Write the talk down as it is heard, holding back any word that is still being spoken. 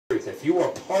if you are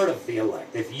part of the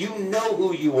elect, if you know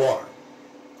who you are,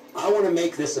 I want to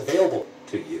make this available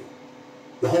to you.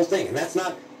 The whole thing. And that's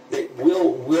not that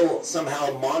we'll somehow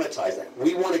monetize that.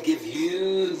 We want to give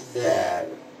you that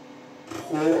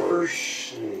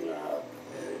portion of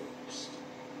it.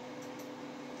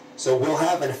 So we'll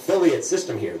have an affiliate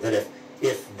system here that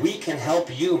if we can help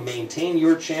you maintain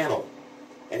your channel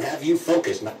and have you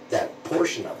focus on that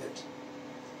portion of it.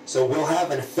 So we'll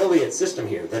have an affiliate system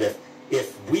here that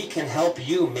if we can help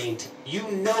you maintain, you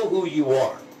know who you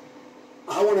are.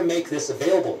 I want to make this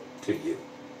available to you.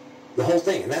 The whole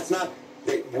thing. And that's not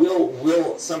that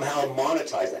we'll somehow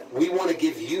monetize that. We want to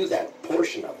give you that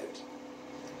portion of it.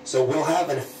 So we'll have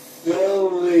an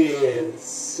affiliate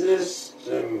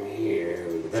system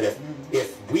here that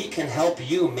if we can help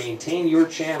you maintain your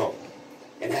channel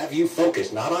and have you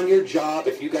focus not on your job,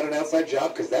 if you got an outside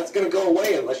job, because that's going to go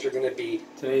away unless you're going to be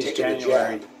taking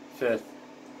January the job. 5th.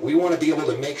 We want to be able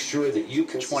to make sure that you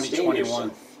can sustain 2021.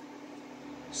 yourself.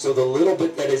 So the little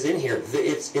bit that is in here,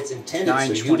 it's intended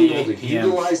so you'll 9:28 be able to p.m.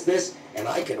 utilize this, and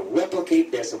I can replicate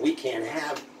this, and we can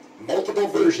have multiple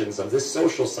versions of this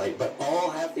social site, but all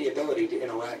have the ability to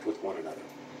interact with one another.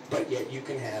 But yet you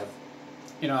can have,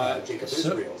 Jacob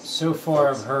Israel's. So far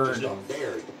I've heard. Just on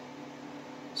theirs.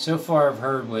 So far I've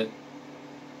heard with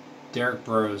Derek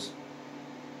Bros.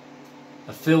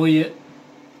 Affiliate.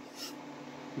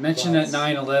 Mention that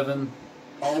 9/11.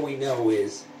 All we know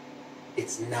is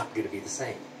it's not going to be the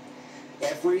same.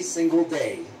 Every single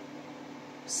day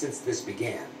since this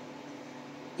began,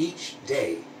 each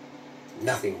day,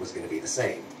 nothing was going to be the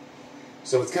same.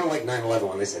 So it's kind of like 9/11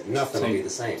 when they said nothing will be the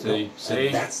same. See?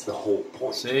 And that's the whole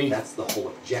point. See? That's the whole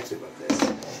objective of this.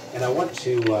 And I want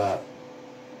to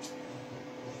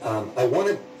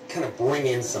kind of bring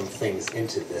in some things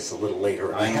into this a little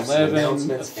later. I have some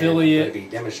announcements, affiliate. and I'm going to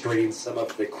be demonstrating some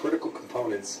of the critical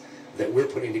components that we're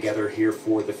putting together here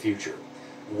for the future.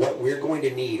 What we're going to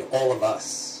need, all of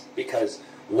us, because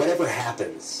whatever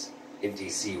happens in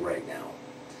D.C. right now,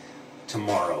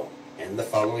 tomorrow, and the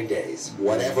following days,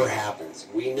 whatever happens,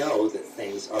 we know that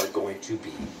things are going to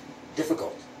be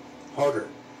difficult, harder,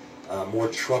 more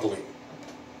troubling.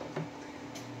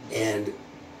 And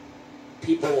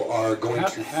people are going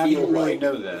to How do you feel really like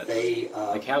know that? they...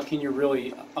 like, how can you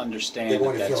really understand they're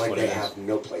going to that feel that's like what they it is? have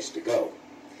no place to go.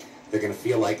 They're going to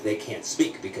feel like they can't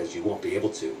speak because you won't be able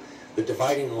to. The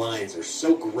dividing lines are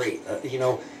so great.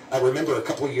 I remember a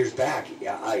couple of years back,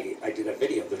 I did a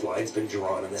video. The line's been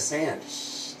drawn in the sand.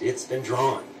 It's been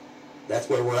drawn. That's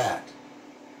where we're at.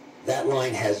 That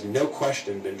line has no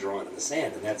question been drawn in the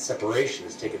sand, and that separation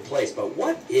has taken place. But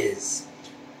what is...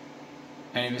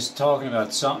 And he was talking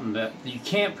about something that you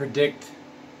can't predict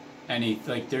any,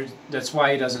 that's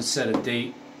why he doesn't set a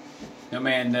date. No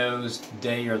man knows the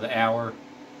day or the hour.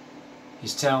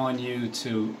 He's telling you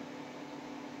to...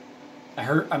 I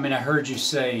heard you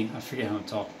say, I forget who I'm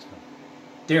talking to.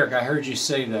 Derek, I heard you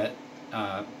say that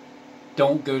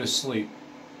don't go to sleep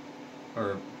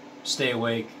or stay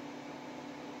awake.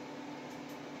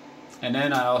 And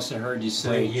then I also heard you say...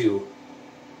 bring you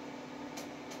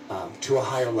to a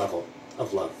higher level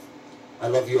of love. I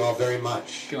love you all very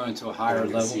much. Going to a higher I'm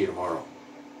level. going to see you tomorrow.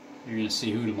 You're going to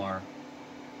see who tomorrow?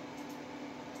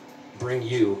 Bring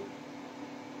you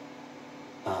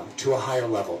to a higher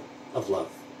level of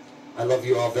love. I love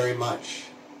you all very much,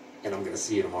 and I'm going to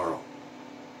see you tomorrow.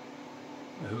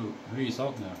 Who are you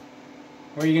talking to?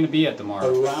 Where are you going to be at tomorrow?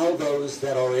 Allow those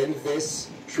that are in this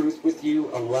truth with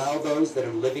you, allow those that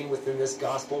are living within this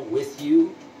gospel with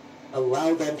you,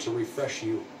 allow them to refresh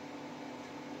you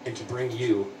and to bring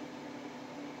you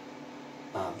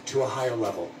to a higher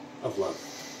level of love.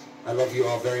 I love you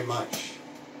all very much,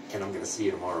 and I'm going to see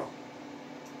you tomorrow.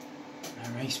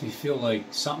 It makes me feel like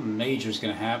something major is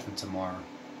going to happen tomorrow.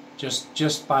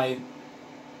 Just by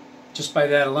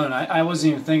that alone. I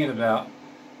wasn't even thinking about...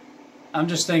 I'm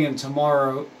just thinking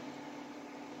tomorrow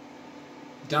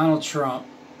Donald Trump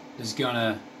is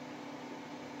gonna...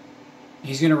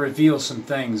 He's gonna reveal some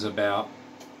things about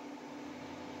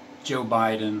Joe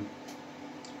Biden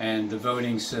and the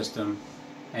voting system,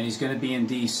 and he's gonna be in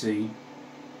D.C.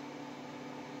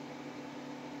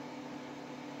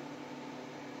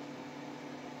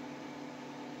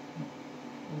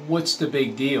 What's the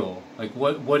big deal? Like,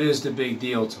 what is the big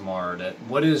deal tomorrow?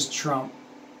 What is Trump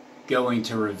going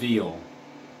to reveal?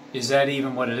 Is that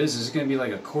even what it is? Is it going to be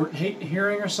like a court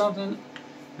hearing or something?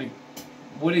 Like,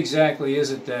 what exactly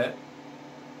is it that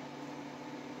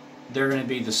they're going to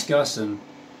be discussing,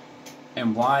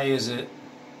 and why is it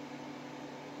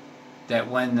that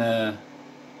when so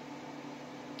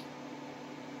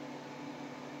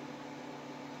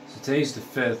today's the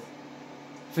 5th,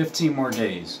 15 more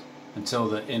days. until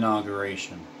the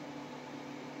inauguration.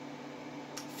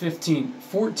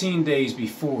 14 days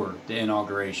before the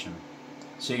inauguration.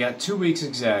 So you got 2 weeks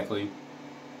exactly,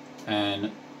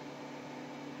 and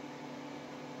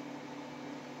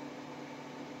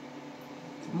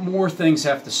more things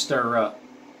have to stir up.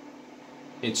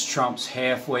 It's Trump's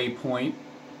halfway point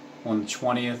on the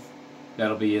 20th.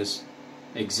 That'll be his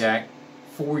exact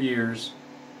 4 years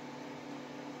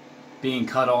being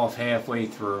cut off halfway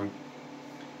through.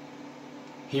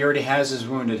 He already has his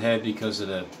wounded head because of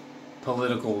the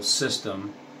political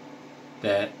system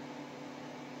that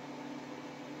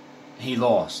he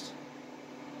lost.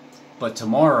 But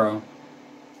tomorrow,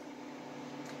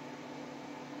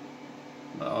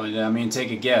 I mean,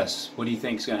 take a guess. What do you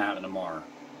think is going to happen tomorrow?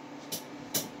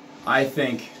 I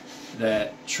think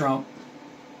that Trump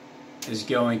is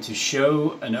going to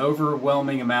show an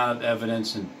overwhelming amount of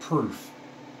evidence and proof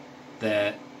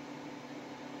that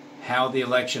how the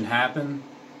election happened,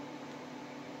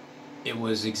 it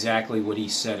was exactly what he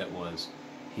said it was.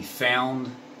 He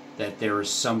found that there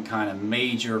was some kind of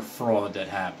major fraud that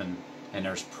happened, and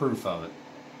there's proof of it.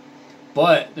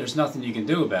 But there's nothing you can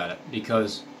do about it,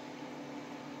 because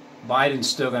Biden's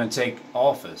still going to take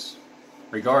office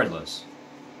regardless.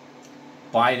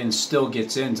 Biden still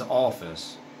gets into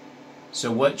office.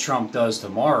 So what Trump does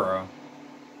tomorrow,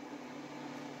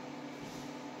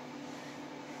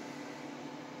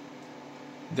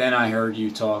 then I heard you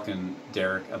talking,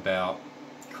 Derek, about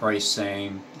Christ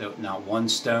saying that not one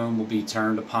stone will be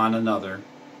turned upon another.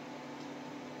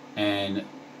 And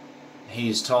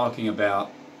he's talking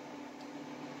about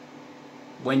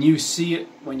when you see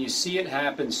it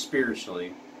happen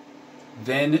spiritually,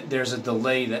 then there's a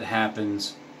delay that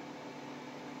happens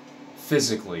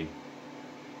physically.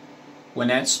 When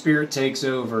that spirit takes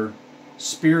over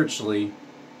spiritually,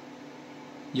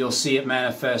 you'll see it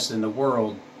manifest in the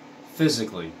world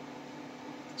physically.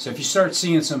 So if you start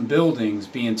seeing some buildings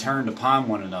being turned upon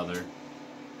one another,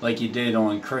 like you did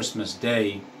on Christmas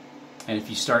Day, and if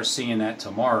you start seeing that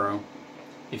tomorrow,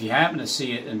 if you happen to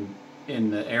see it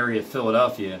in the area of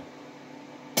Philadelphia,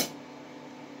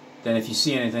 then if you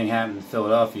see anything happen in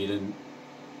Philadelphia, then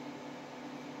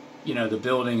you know the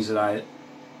buildings that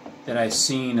I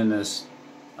seen in this.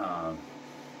 I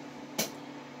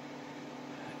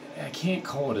can't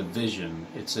call it a vision.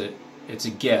 It's a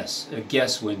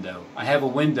guess window. I have a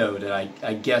window that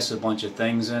I guess a bunch of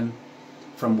things in,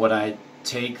 from what I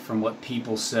take from what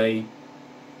people say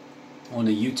on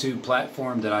the YouTube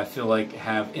platform that I feel like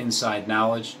have inside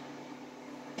knowledge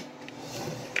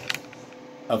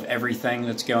of everything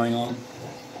that's going on.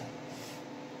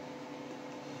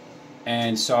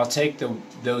 And so I'll take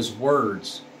those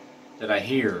words that I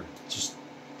hear, it's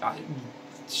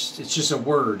just a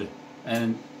word,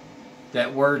 and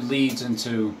that word leads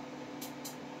into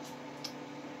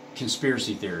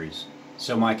conspiracy theories.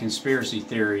 So my conspiracy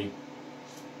theory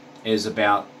is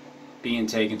about being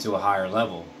taken to a higher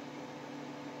level.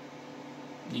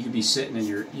 You could be sitting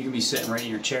right in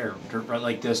your chair, right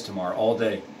like this tomorrow, all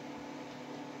day.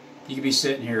 You could be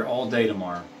sitting here all day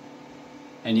tomorrow,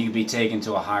 and you could be taken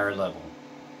to a higher level.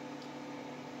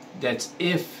 That's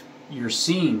if you're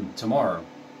seen tomorrow.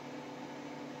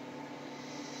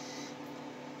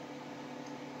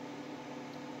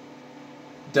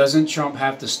 Doesn't Trump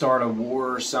have to start a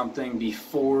war or something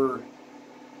before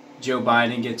Joe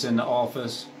Biden gets into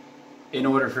office in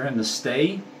order for him to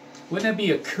stay? Wouldn't that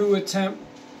be a coup attempt?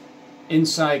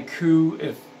 Inside coup,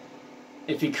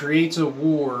 if he creates a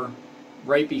war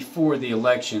right before the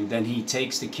election, then he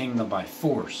takes the kingdom by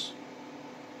force.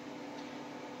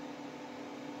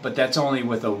 But that's only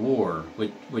with a war,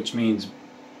 which means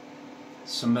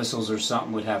some missiles or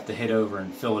something would have to hit over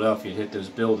in Philadelphia, hit those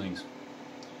buildings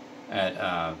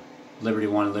at Liberty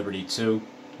 1 and Liberty 2,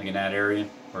 like in that area,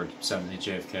 or 17th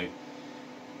JFK.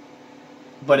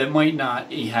 But it might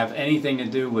not have anything to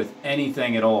do with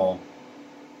anything at all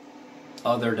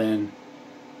other than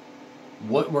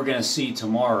what we're going to see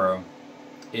tomorrow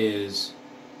is,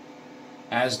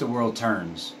 as the world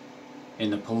turns in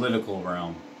the political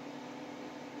realm.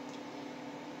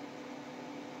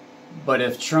 But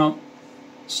if Trump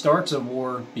starts a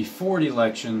war before the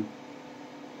election,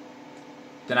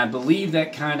 then I believe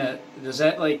that does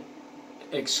that like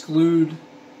exclude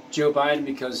Joe Biden,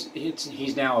 because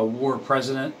he's now a war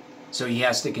president, so he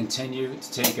has to continue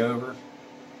to take over.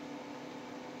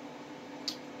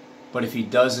 But if he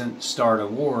doesn't start a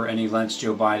war and he lets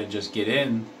Joe Biden just get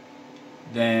in,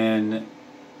 then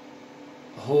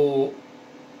the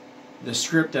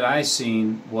script that I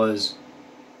seen was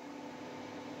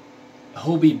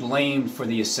he'll be blamed for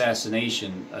the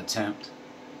assassination attempt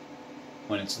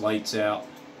when it's lights out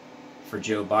for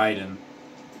Joe Biden.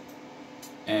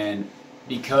 And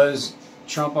because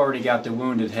Trump already got the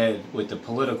wounded head with the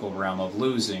political realm of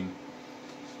losing,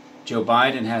 Joe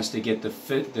Biden has to get the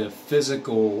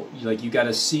physical, like you got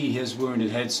to see his wounded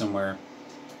head somewhere.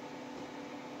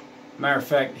 Matter of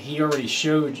fact, I already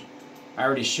showed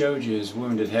you his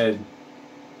wounded head,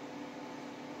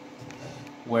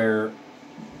 where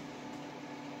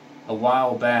a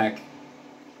while back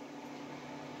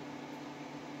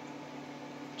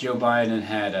Joe Biden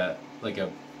had I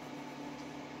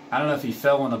don't know if he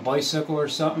fell on a bicycle or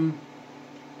something,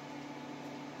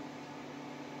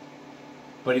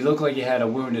 but he looked like he had a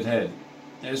wounded head.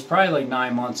 It was probably like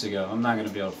 9 months ago. I'm not going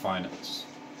to be able to find it.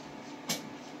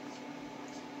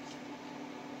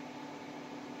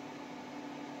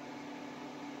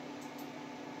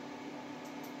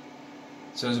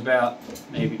 So it was about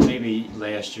maybe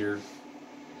last year.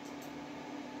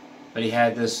 But he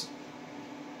had this,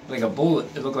 like a bullet,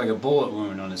 it looked like a bullet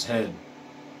wound on his head.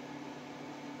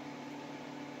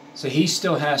 So he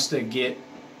still has to get,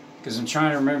 because I'm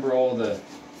trying to remember all the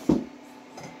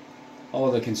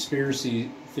conspiracy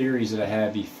theories that I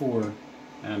had before,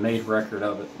 and I made record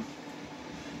of it.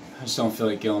 I just don't feel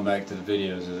like going back to the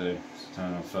videos. I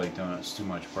don't feel like doing it. It's too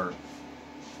much work.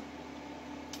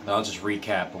 But I'll just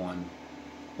recap on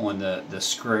the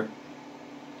script.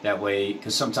 That way,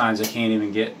 because sometimes I can't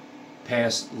even get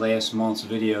past last month's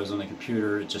videos on the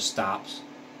computer. It just stops.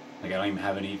 Like I don't even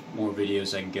have any more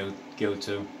videos I can go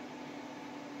to.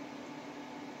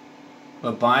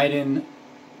 But Biden,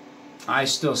 I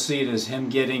still see it as him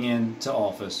getting into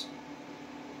office,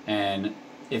 and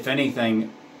if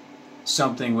anything,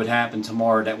 something would happen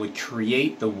tomorrow that would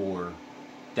create the war,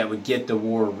 that would get the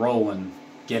war rolling,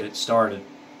 get it started.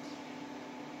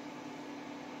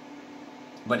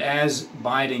 But as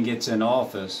Biden gets in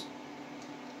office,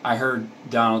 I heard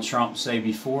Donald Trump say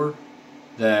before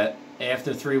that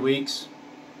after 3 weeks,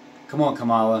 come on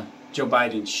Kamala, Joe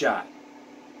Biden's shot.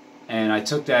 And I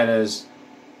took that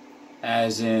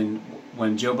as in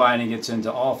when Joe Biden gets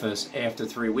into office, after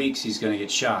 3 weeks he's going to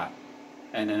get shot.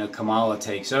 And then Kamala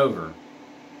takes over.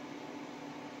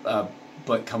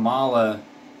 But Kamala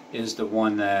is the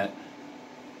one that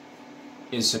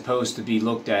is supposed to be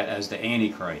looked at as the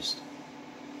Antichrist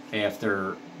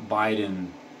after Biden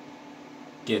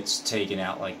gets taken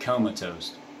out like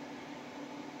comatose.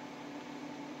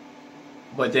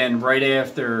 But then right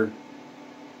after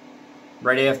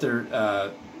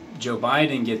Joe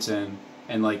Biden gets in,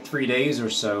 and like 3 days or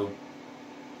so,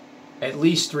 at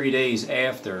least 3 days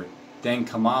after, then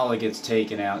Kamala gets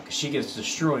taken out because she gets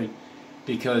destroyed.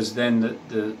 Because then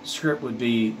the script would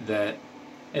be that,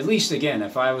 at least again,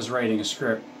 if I was writing a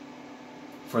script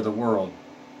for the world,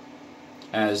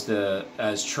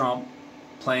 as Trump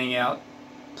playing out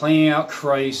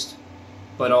Christ,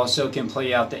 but also can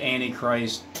play out the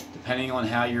Antichrist, depending on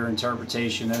how your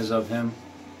interpretation is of him.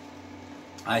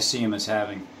 I see him as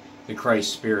having the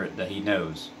Christ spirit that he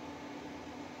knows.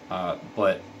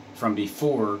 But from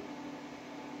before,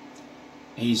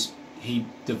 he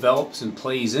develops and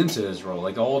plays into his role.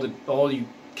 Like all you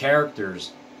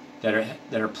characters that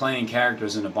are playing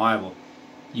characters in the Bible,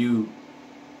 you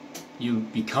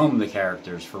become the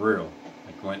characters for real.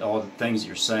 Like when all the things that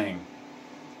you're saying,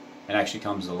 it actually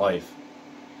comes to life.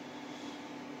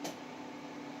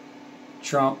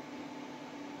 Trump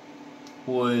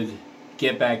would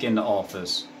get back into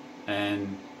office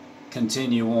and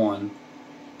continue on,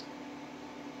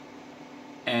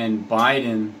 and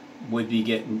Biden would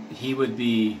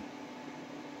be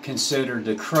considered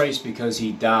the Christ because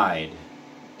he died.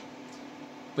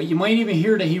 But you might even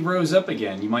hear that he rose up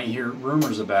again. You might hear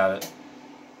rumors about it.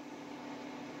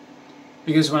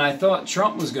 Because when I thought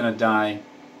Trump was going to die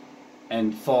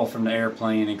and fall from the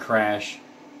airplane and crash,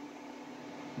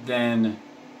 then,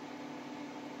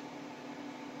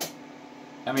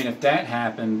 I mean, if that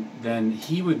happened, then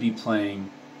he would be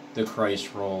playing the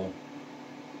Christ role,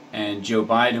 and Joe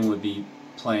Biden would be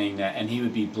playing that, and he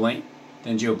would be blamed.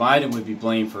 Then Joe Biden would be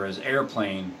blamed for his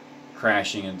airplane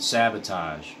crashing and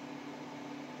sabotage.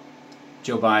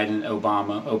 Joe Biden,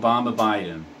 Obama,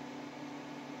 Biden.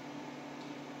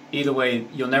 Either way,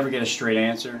 you'll never get a straight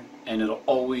answer, and it'll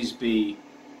always be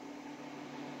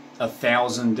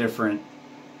 1,000 different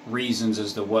reasons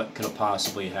as to what could have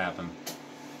possibly happened.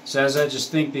 So as I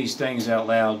just think these things out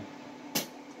loud,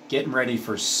 getting ready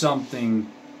for something,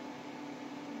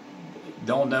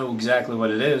 don't know exactly what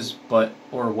it is, but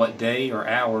or what day or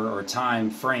hour or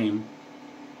time frame,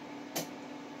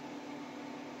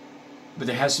 but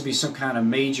there has to be some kind of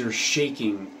major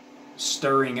shaking,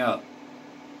 stirring up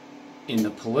in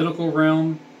the political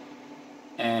realm,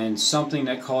 and something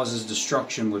that causes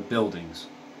destruction with buildings.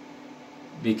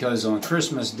 Because on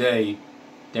Christmas Day,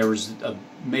 there was a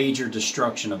major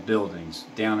destruction of buildings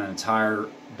down an entire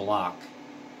block.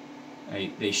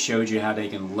 They showed you how they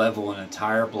can level an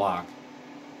entire block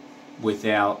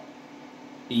without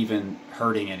even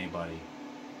hurting anybody.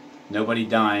 Nobody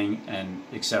dying, and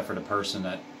except for the person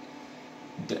that,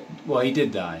 well, he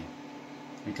did die,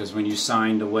 because when you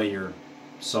signed away your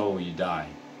soul, you die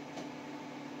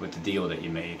with the deal that you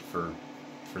made for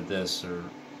this,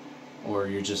 or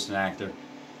you're just an actor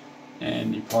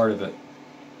and you're part of it.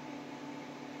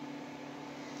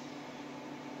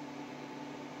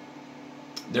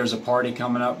 There's a party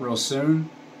coming up real soon.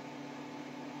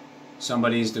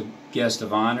 Somebody's the guest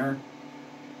of honor.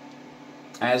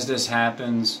 As this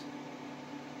happens,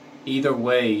 either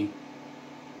way,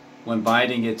 when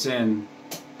Biden gets in,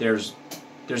 there's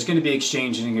going to be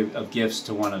exchanging of gifts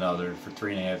to one another for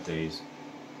 3.5 days,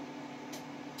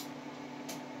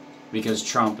 because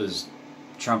Trump is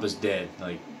dead,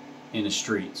 like, in the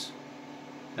streets.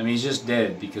 I mean, he's just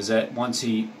dead, because that once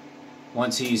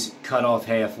he's cut off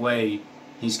halfway,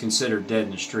 he's considered dead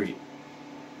in the street.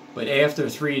 But after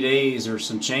 3 days or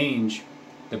some change,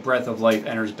 the breath of life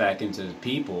enters back into the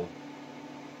people.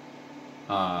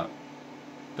 But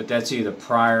that's either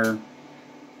prior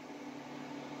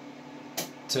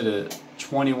to the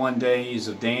 21 days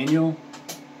of Daniel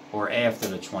or after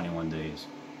the 21 days.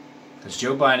 Because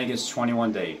Joe Biden gets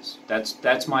 21 days.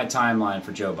 That's my timeline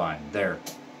for Joe Biden. There.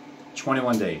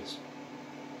 21 days.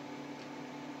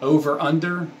 Over,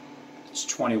 under, it's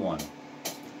 21.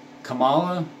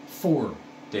 Kamala, 4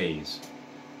 days.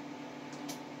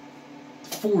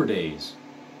 4 days.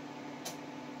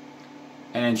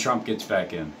 And then Trump gets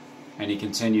back in. And he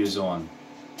continues on.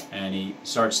 And he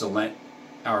starts to let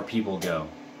our people go.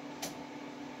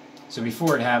 So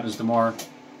before it happens tomorrow,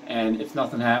 and if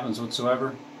nothing happens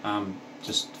whatsoever, I'm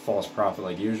just a false prophet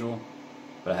like usual.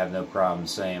 But I have no problem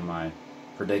saying my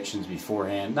predictions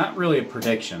beforehand. Not really a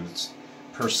prediction, it's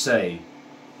per se.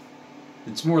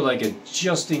 It's more like a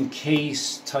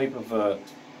just-in-case type of a...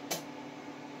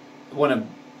 I want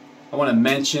to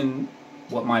mention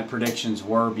what my predictions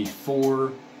were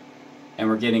before, and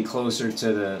we're getting closer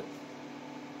to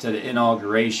the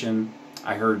inauguration.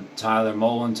 I heard Tyler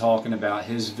Mullen talking about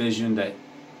his vision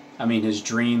his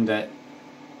dream that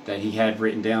he had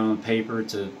written down on paper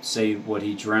to say what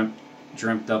he dreamt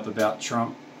up about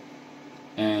Trump,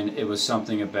 and it was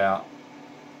something about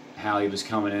how he was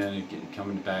coming in and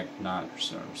coming back, not or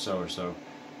so.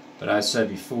 But I said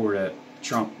before that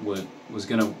Trump was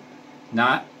going to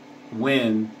not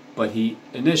win, but he'll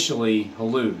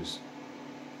lose.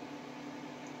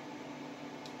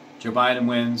 Joe Biden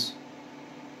wins,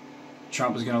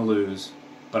 Trump is going to lose,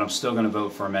 but I'm still going to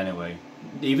vote for him anyway.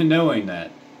 Even knowing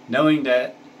that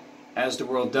as the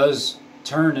world does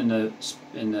turn in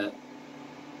the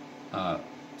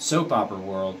soap opera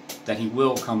world, that he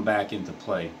will come back into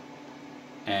play.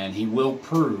 And he will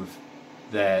prove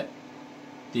that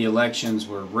the elections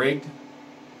were rigged,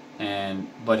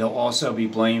 but he'll also be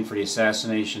blamed for the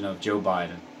assassination of Joe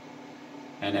Biden.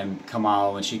 And then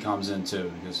Kamala when she comes in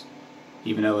too, because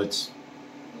even though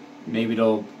maybe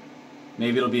it'll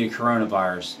be a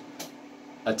coronavirus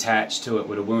attached to it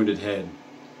with a wounded head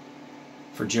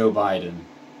for Joe Biden,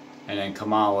 and then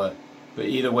Kamala. But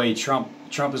either way, Trump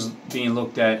is being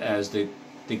looked at as the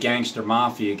gangster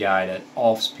mafia guy that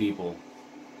offs people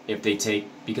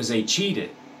because they cheated.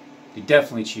 They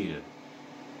definitely cheated.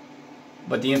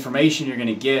 But the information you're going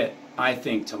to get, I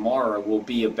think, tomorrow will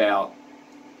be about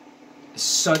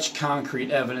such concrete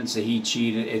evidence that he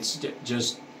cheated. It's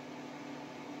just...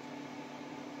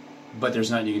 But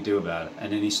there's nothing you can do about it.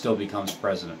 And then he still becomes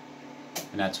president.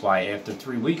 And that's why after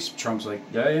 3 weeks, Trump's like,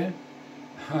 yeah.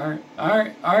 All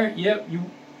right, yep, you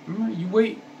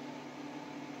wait.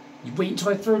 You wait until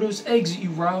I throw those eggs at you,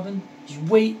 Robin. You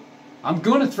wait. I'm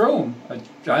going to throw them.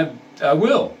 I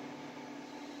will.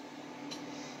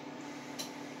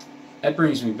 That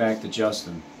brings me back to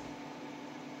Justin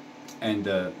and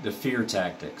the fear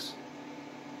tactics.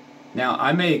 Now,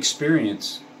 I may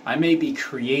be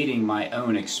creating my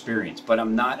own experience, but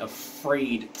I'm not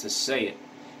afraid to say it,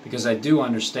 because I do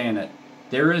understand that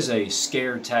there is a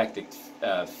scare tactic,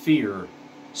 fear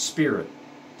spirit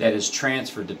that is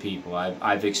transferred to people.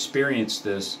 I've experienced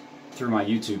this through my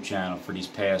YouTube channel for these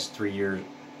past 3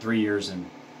 years and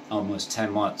almost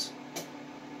 10 months,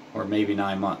 or maybe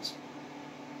 9 months.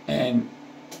 And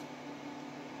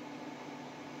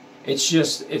it's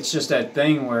just that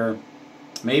thing where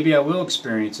maybe I will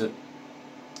experience it,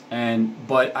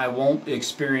 but I won't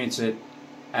experience it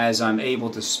as I'm able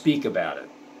to speak about it.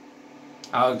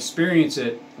 I'll experience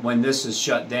it when this is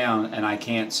shut down and I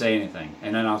can't say anything,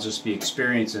 and then I'll just be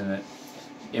experiencing it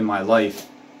in my life.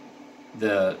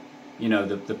 you know,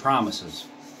 the promises.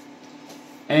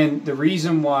 And the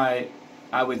reason why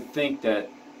I would think that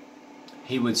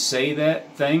he would say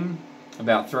that thing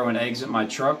about throwing eggs at my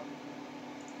truck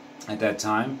at that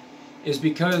time is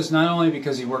because, not only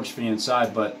because he works for the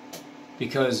inside, but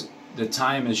because the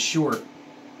time is short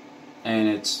and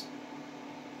it's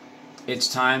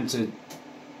time to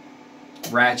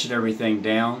ratchet everything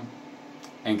down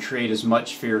and create as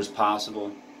much fear as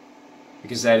possible,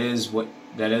 because that is what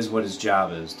his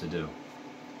job is to do.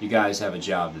 You guys have a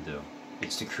job to do.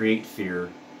 It's to create fear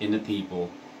in the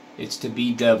people. It's to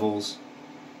be devils.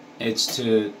 It's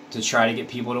to try to get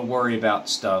people to worry about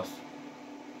stuff.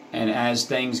 And as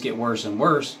things get worse and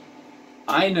worse,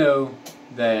 I know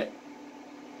that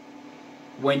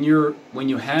when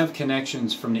you have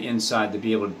connections from the inside to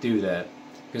be able to do that,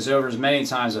 because over as many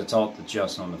times I talked to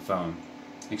Justin on the phone,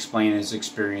 explaining his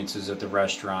experiences at the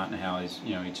restaurant and how he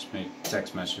just made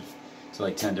text messages to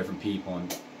like 10 different people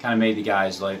and kind of made the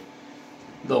guy's life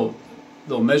a little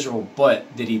miserable.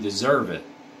 But did he deserve it?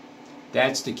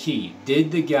 That's the key.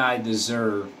 Did the guy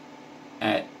deserve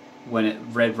when at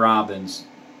Red Robin's,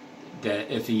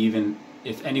 that if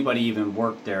anybody even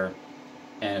worked there,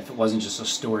 and if it wasn't just a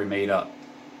story made up?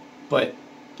 But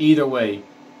either way,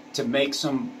 to make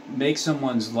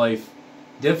someone's life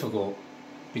difficult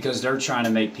because they're trying to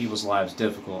make people's lives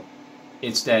difficult,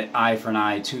 it's that eye for an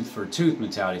eye, tooth for a tooth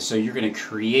mentality. So you're going to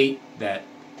create that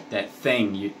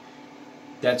thing.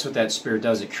 That's what that spirit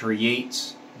does. It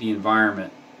creates the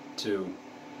environment to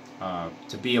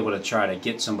be able to try to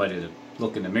get somebody to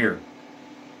look in the mirror.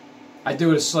 I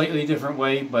do it a slightly different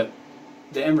way, but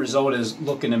the end result is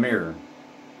look in the mirror.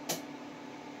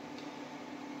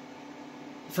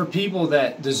 For people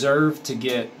that deserve to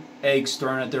get eggs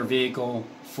thrown at their vehicle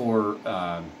for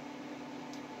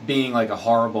being like a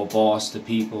horrible boss to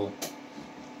people,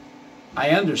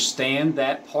 I understand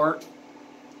that part,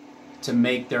 to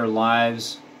make their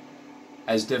lives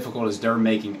as difficult as they're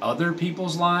making other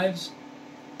people's lives.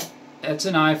 That's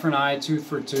an eye for an eye, tooth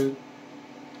for a tooth.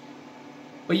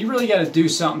 But you really got to do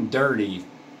something dirty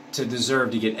to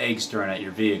deserve to get eggs thrown at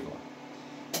your vehicle.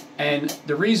 And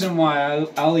the reason why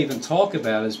I'll even talk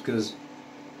about it is because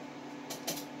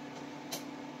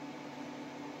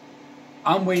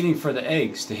I'm waiting for the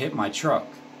eggs to hit my truck.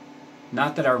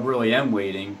 Not that I really am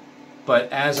waiting,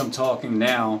 but as I'm talking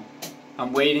now,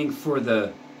 I'm waiting for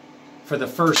the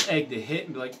first egg to hit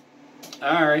and be like,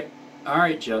 all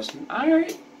right, Justin, all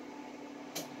right,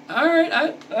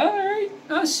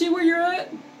 I see where you're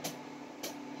at.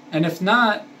 And if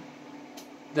not,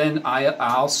 then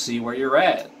I'll see where you're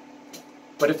at.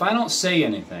 But if I don't say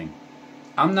anything,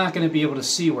 I'm not going to be able to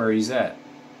see where he's at.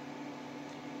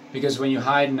 Because when you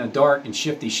hide in the dark and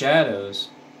shifty shadows,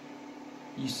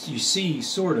 you see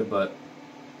sort of, but...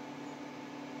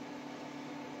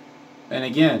 And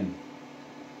again,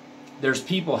 there's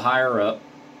people higher up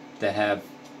that have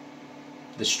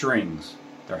the strings.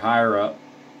 They're higher up.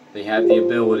 They have the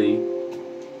ability.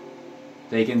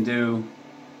 They can do...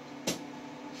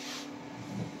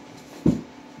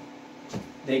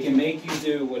 They can make you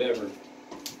do whatever.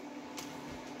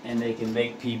 And they can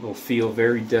make people feel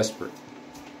very desperate.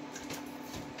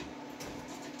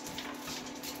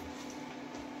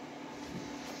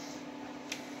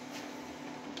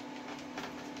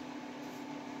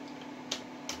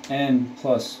 And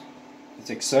plus, it's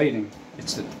exciting.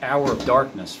 It's the hour of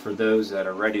darkness for those that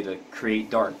are ready to create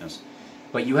darkness.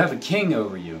 But you have a king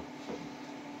over you.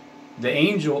 The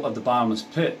angel of the bottomless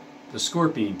pit, the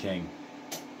scorpion king,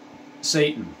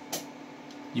 Satan.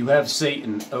 You have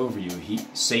Satan over you.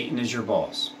 Satan is your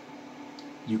boss.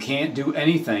 You can't do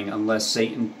anything unless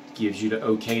Satan gives you the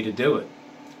okay to do it.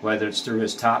 Whether it's through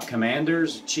his top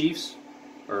commanders, chiefs,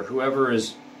 or whoever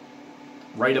is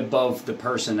right above the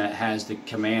person that has the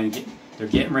command. They're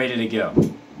getting ready to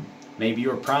go. Maybe you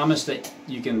were promised that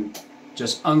you can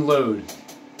just unload,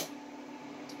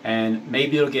 and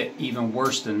maybe it'll get even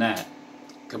worse than that.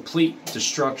 Complete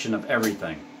destruction of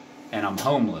everything. And I'm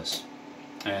homeless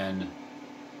and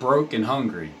broke and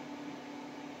hungry.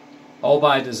 All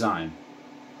by design.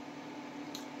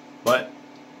 But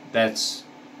that's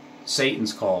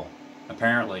Satan's call,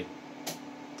 apparently.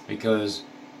 Because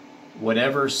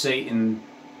whatever Satan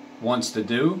wants to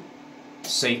do,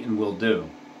 Satan will do.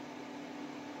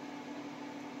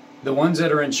 The ones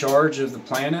that are in charge of the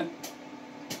planet,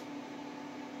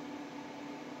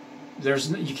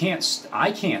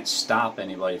 I can't stop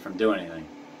anybody from doing anything.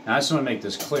 Now, I just want to make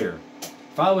this clear.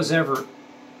 If I was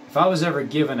ever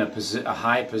given a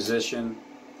high position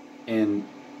in,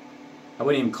 I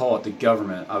wouldn't even call it the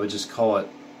government. I would just call it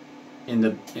in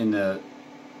the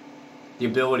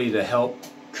ability to help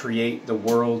create the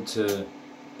world to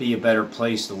be a better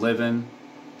place to live in,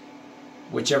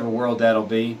 whichever world that'll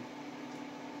be.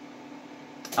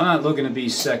 I'm not looking to be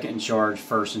second in charge,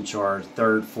 first in charge,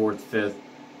 third, fourth, fifth.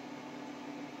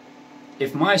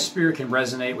 If my spirit can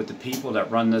resonate with the people that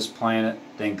run this planet,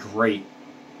 then great.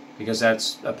 Because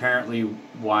that's apparently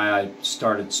why I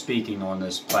started speaking on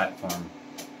this platform.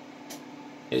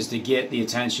 Is to get the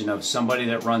attention of somebody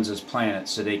that runs this planet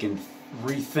so they can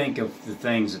rethink of the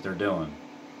things that they're doing.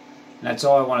 And that's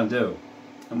all I want to do.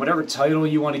 And whatever title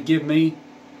you want to give me,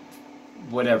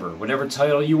 whatever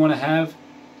title you want to have,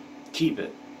 keep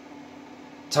it.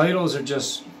 Titles are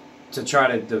just to try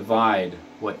to divide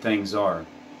what things are.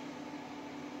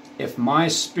 If my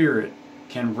spirit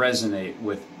can resonate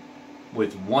with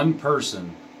one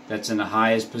person that's in the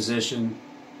highest position,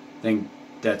 then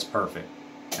that's perfect.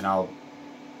 And I'll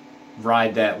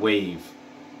ride that wave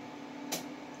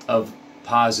of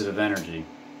positive energy.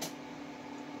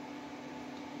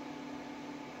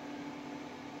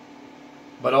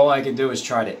 But all I can do is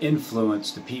try to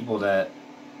influence the people that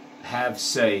have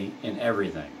say in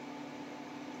everything.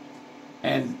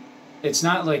 And it's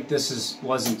not like this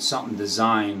wasn't something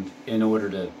designed in order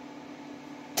to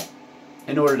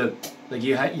like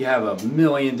you have a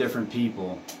million different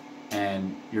people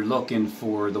and you're looking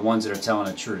for the ones that are telling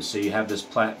the truth. So you have this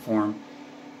platform,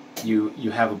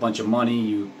 you have a bunch of money,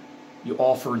 you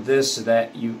offer this,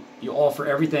 that, you offer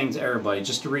everything to everybody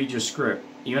just to read your script,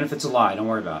 even if it's a lie. Don't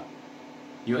worry about it.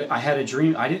 I had a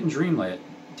dream. I didn't dream like it.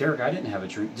 Derek, I didn't have a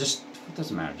dream. Just, it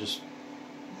doesn't matter. Just,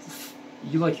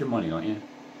 you like your money, don't you?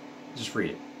 Just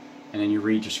read it. And then you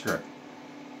read your script.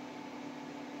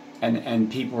 And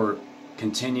people are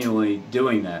continually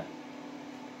doing that.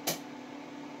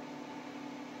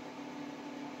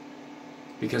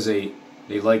 Because they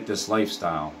like this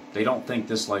lifestyle. They don't think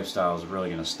this lifestyle is really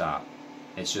going to stop.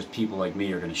 It's just people like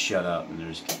me are going to shut up and they're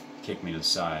just kick me to the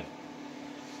side.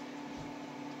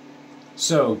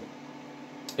 So,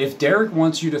 if Derek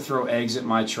wants you to throw eggs at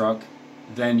my truck,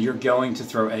 then you're going to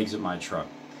throw eggs at my truck.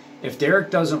 If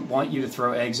Derek doesn't want you to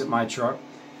throw eggs at my truck,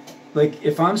 like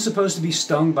if I'm supposed to be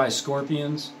stung by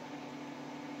scorpions,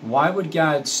 why would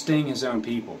God sting his own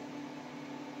people?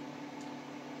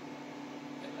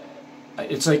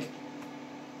 It's like,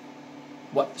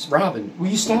 what, Robin, will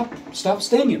you stop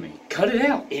stinging me? Cut it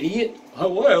out, idiot. Oh,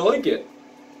 why? I like it.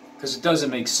 Because it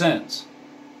doesn't make sense.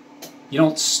 You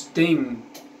don't sting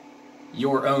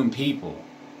your own people.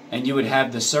 And you would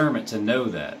have discernment to know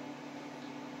that.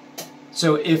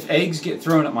 So if eggs get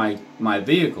thrown at my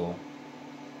vehicle,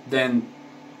 then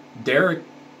Derek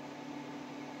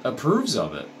approves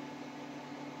of it.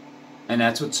 And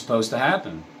that's what's supposed to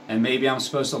happen. And maybe I'm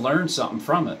supposed to learn something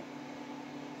from it.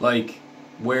 Like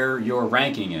where your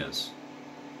ranking is.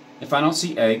 If I don't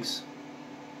see eggs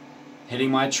hitting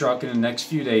my truck in the next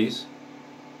few days,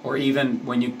 or even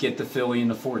when you get to Philly in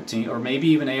the 14th, or maybe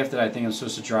even after that, I think I'm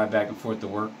supposed to drive back and forth to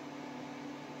work.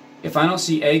 If I don't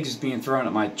see eggs being thrown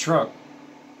at my truck,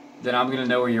 then I'm going to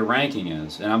know where your ranking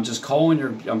is, and I'm just calling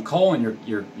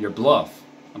your bluff.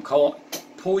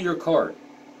 Pull your card,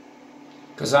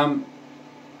 because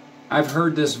I've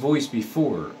heard this voice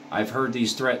before. I've heard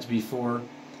these threats before,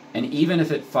 and even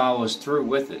if it follows through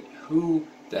with it, who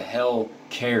the hell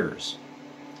cares?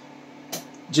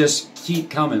 Just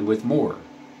keep coming with more.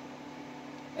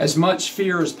 As much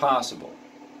fear as possible,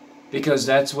 because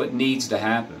that's what needs to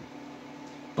happen.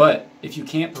 But if you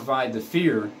can't provide the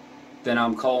fear, then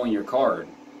I'm calling your card.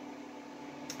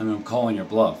 And I'm calling your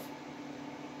bluff.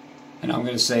 And I'm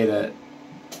going to say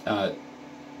that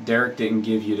Derek didn't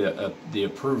give you the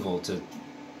approval to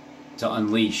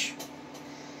unleash.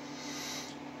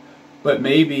 But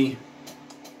maybe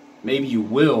you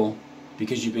will,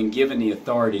 because you've been given the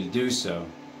authority to do so.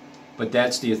 But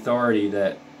that's the authority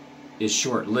that is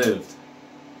short-lived,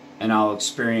 and I'll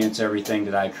experience everything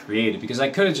that I created, because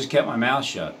I could have just kept my mouth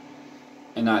shut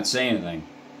and not say anything.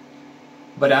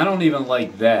 But I don't even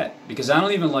like that, because I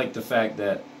don't even like the fact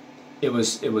that it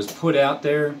was put out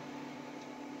there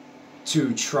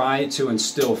to try to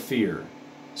instill fear.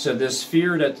 So this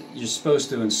fear that you're supposed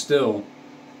to instill,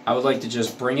 I would like to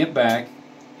just bring it back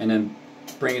and then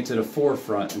bring it to the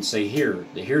forefront and say,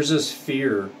 here's this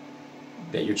fear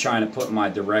that you're trying to put in my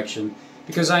direction.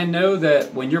 Because I know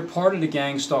that when you're part of the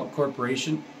Gang Stalk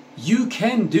Corporation, you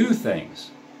can do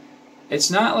things. It's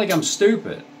not like I'm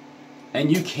stupid.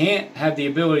 And you can't have the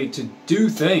ability to do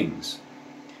things.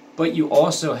 But you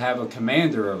also have a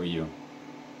commander over you.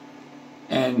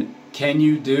 And can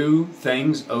you do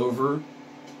things over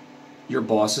your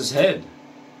boss's head?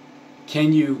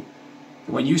 Can you,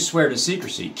 when you swear to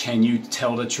secrecy, can you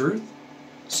tell the truth?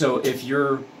 So if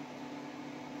you're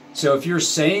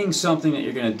saying something that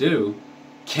you're going to do,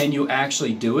 can you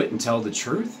actually do it and tell the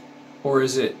truth? Or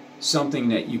is it something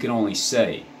that you can only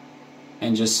say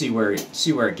and just see where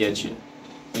it gets you?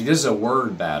 Like, this is a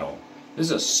word battle. This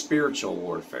is a spiritual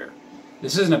warfare.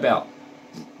 This isn't about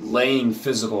laying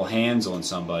physical hands on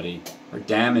somebody or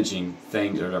damaging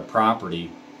things or their property.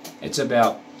 It's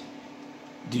about,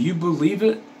 do you believe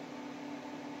it?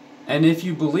 And if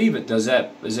you believe it, is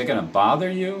it going to bother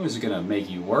you? Is it going to make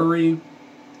you worry?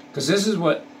 Because this is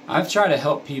what I've tried to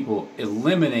help people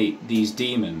eliminate, these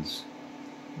demons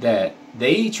that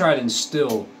they try to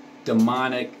instill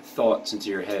demonic thoughts into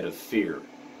your head of fear.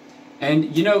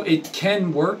 And you know, it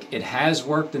can work. It has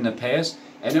worked in the past,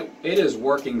 and it is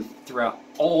working throughout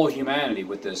all humanity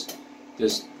with this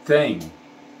thing.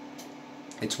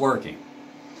 It's working.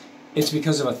 It's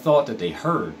because of a thought that they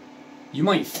heard. You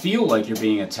might feel like you're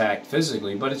being attacked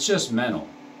physically, but it's just mental.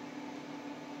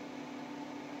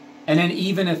 And then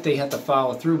even if they have to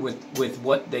follow through with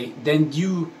what then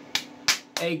you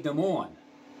egg them on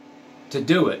to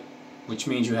do it, which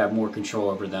means you have more control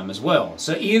over them as well.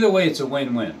 So either way, it's a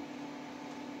win-win.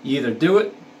 You either do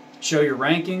it, show your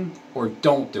ranking, or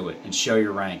don't do it and show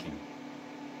your ranking.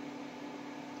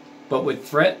 But with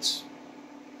threats,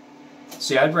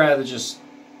 see, I'd rather just,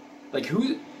 like,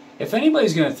 if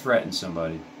anybody's going to threaten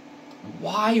somebody,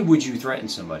 why would you threaten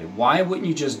somebody? Why wouldn't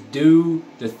you just do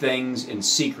the things in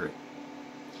secret?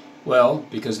 Well,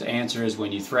 because the answer is,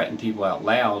 when you threaten people out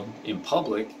loud in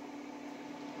public,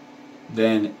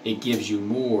 then it gives you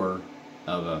more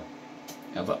of a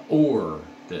ore,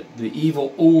 the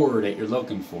evil ore that you're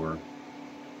looking for.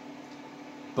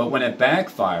 But when it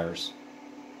backfires,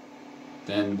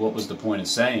 then what was the point of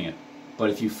saying it? But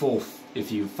if you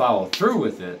follow through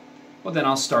with it, well, then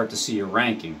I'll start to see your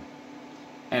ranking.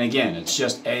 And again, it's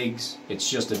just eggs. It's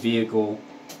just a vehicle.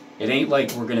 It ain't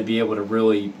like we're going to be able to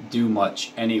really do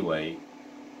much anyway,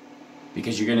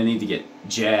 because you're going to need to get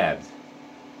jabbed.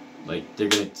 Like, they're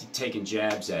going to taking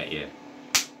jabs at you.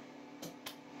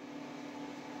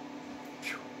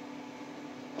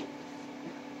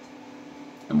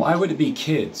 And why would it be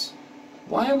kids?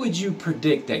 Why would you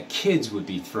predict that kids would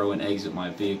be throwing eggs at my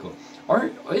vehicle?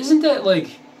 Isn't that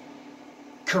like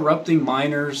corrupting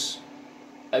minors?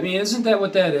 I mean, isn't that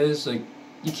what that is? Like,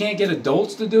 you can't get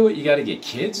adults to do it, you got to get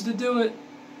kids to do it?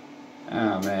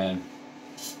 Oh, man.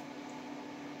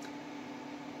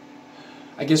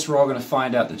 I guess we're all going to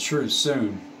find out the truth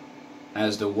soon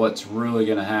as to what's really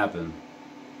going to happen.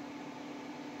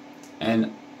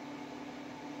 And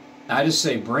I just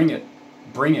say bring it.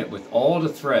 Bring it with all the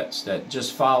threats, that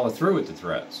just follow through with the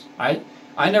threats. I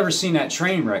never seen that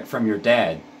train wreck from your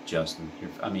dad, Justin.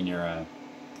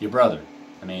 Your brother.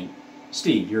 I mean,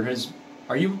 Steve,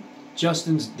 are you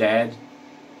Justin's dad?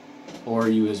 Or are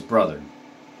you his brother?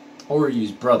 Or are you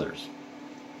his brothers?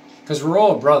 Because we're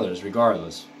all brothers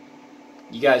regardless.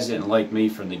 You guys didn't like me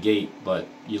from the gate, but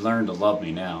you learned to love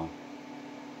me now.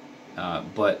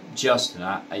 But Justin,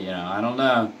 I don't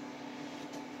know.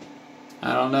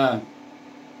 I don't know.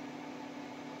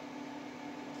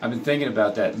 I've been thinking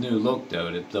about that new look,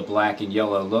 though, the black and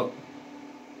yellow look.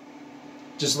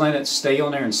 Just letting it stay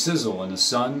on there and sizzle in the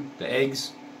sun, the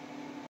eggs.